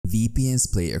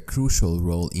VPNs play a crucial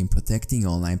role in protecting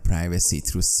online privacy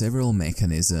through several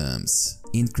mechanisms.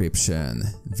 Encryption.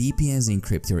 VPNs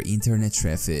encrypt your internet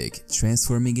traffic,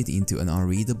 transforming it into an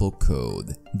unreadable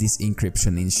code. This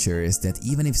encryption ensures that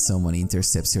even if someone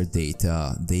intercepts your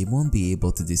data, they won't be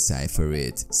able to decipher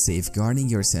it, safeguarding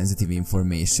your sensitive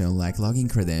information like login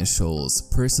credentials,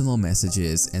 personal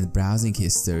messages, and browsing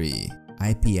history.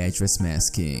 IP address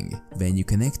masking. When you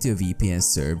connect to a VPN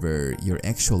server, your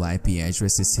actual IP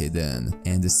address is hidden,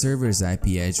 and the server's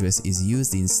IP address is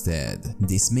used instead.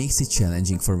 This makes it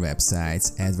challenging for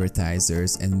websites,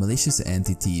 advertisers, and malicious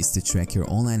entities to track your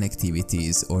online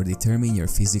activities or determine your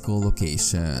physical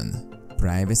location.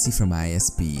 Privacy from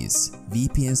ISPs.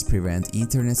 VPNs prevent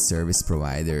internet service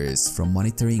providers from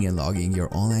monitoring and logging your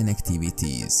online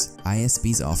activities.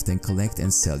 ISPs often collect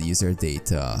and sell user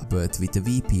data, but with a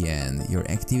VPN, your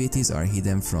activities are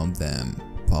hidden from them.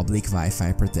 Public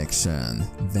Wi-Fi protection.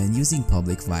 When using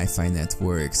public Wi-Fi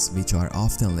networks, which are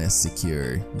often less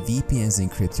secure, VPNs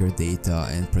encrypt your data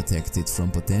and protect it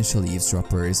from potential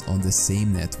eavesdroppers on the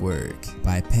same network.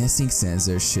 Bypassing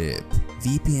censorship.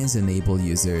 VPNs enable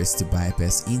users to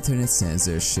bypass internet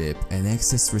censorship and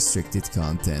access restricted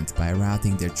content by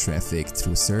routing their traffic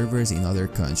through servers in other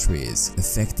countries,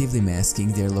 effectively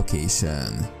masking their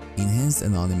location. Enhanced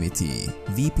anonymity.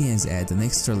 VPNs add an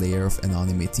extra layer of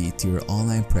anonymity to your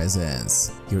online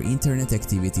presence. Your internet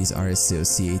activities are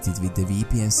associated with the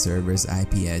VPN server's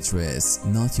IP address,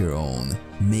 not your own,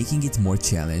 making it more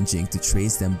challenging to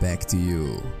trace them back to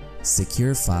you.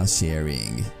 Secure file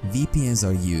sharing. VPNs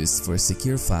are used for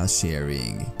secure file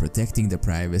sharing, protecting the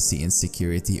privacy and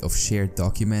security of shared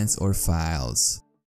documents or files.